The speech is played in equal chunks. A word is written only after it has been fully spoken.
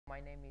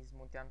My name is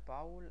Muntean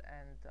Paul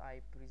and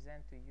I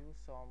present to you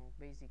some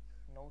basic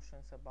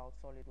notions about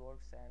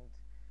SolidWorks and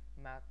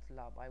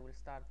Matlab. I will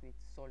start with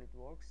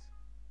SolidWorks.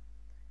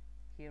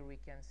 Here we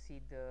can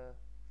see the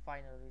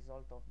final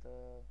result of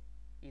the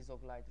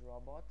ISOglide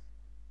robot.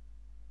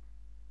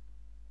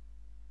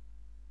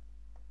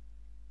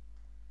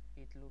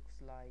 It looks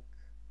like,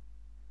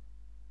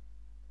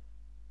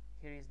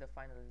 here is the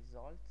final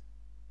result.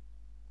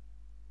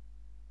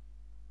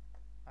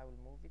 I will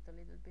move it a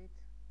little bit.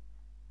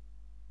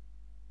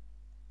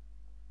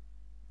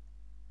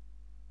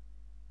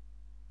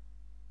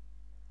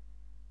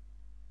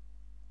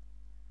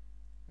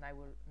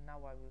 Now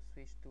I will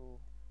switch to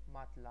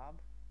Matlab.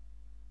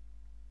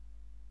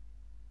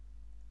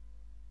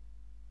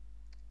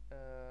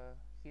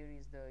 Here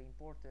is the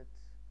imported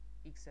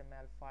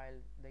XML file.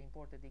 The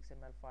imported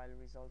XML file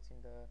results in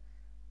the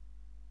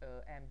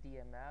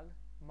MDML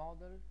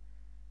model,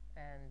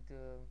 and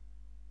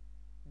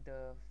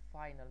the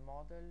final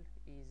model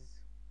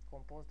is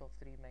composed of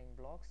three main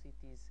blocks. It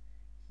is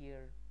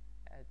here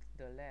at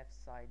the left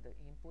side the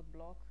input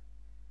block,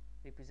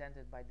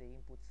 represented by the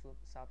input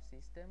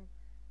subsystem,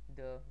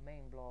 the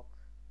main block,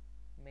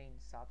 main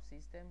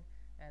subsystem,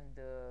 and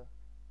the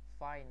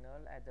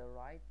final at the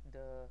right,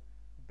 the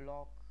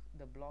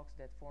blocks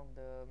that form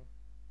the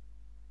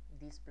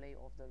display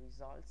of the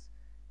results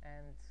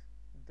and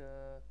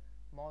the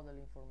model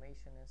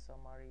information and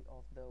summary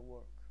of the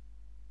work.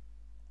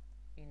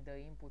 In the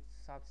input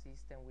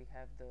subsystem we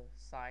have the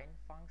sign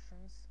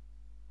functions.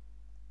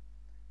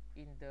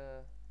 In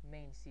the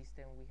main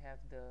system we have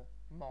the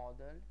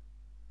model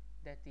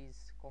that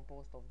is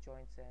composed of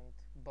joints and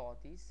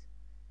bodies,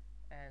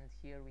 and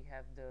here we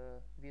have the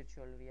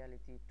virtual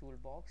reality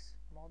toolbox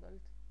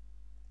modeled,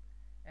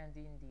 and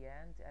in the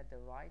end at the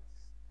right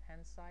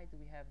hand side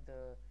we have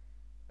the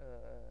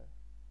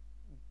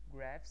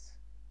graphs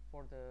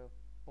for the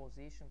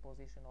position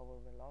over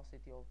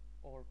velocity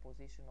or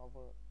position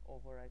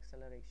over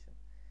acceleration.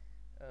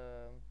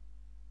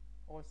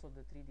 Also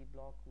the 3D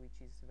block, which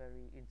is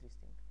very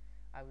interesting.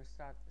 I will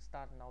start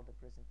now the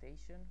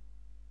presentation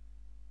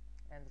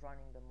and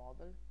running the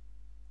model.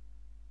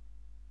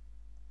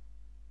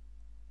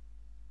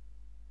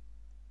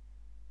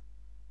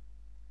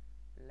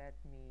 Let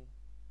me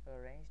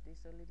arrange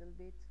this a little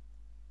bit.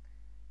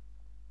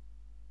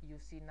 You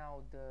see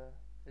now the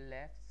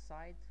left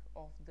side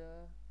of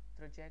the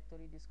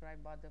trajectory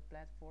described by the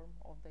platform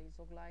of the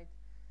ISOglide,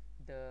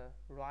 the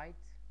right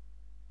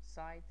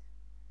side,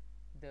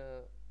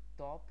 the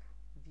top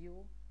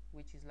view,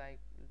 which is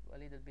like a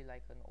little bit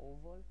like an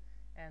oval,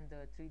 and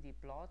the 3D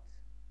plot.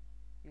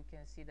 You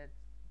can see that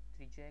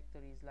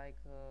trajectory is like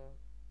a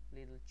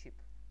little chip.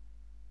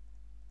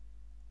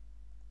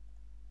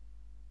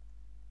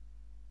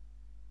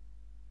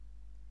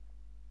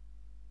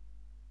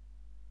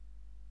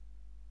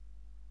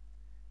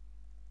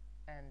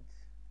 And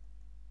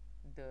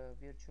the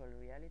virtual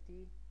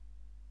reality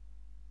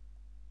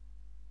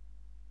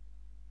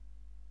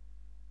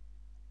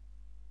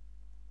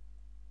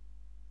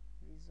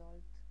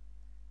result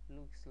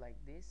looks like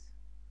this,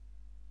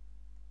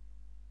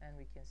 and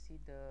we can see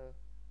the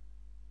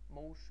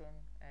motion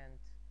and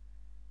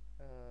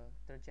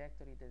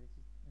trajectory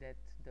that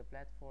the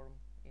platform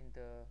in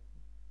the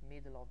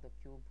middle of the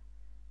cube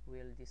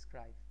will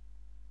describe.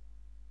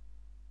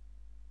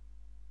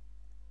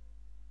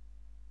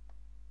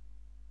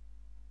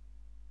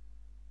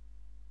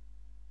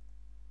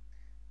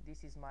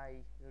 This is my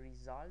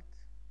result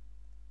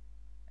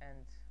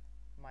and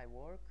my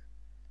work,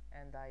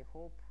 and I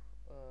hope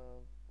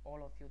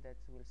all of you that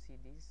will see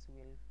this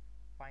will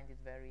find it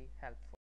very helpful.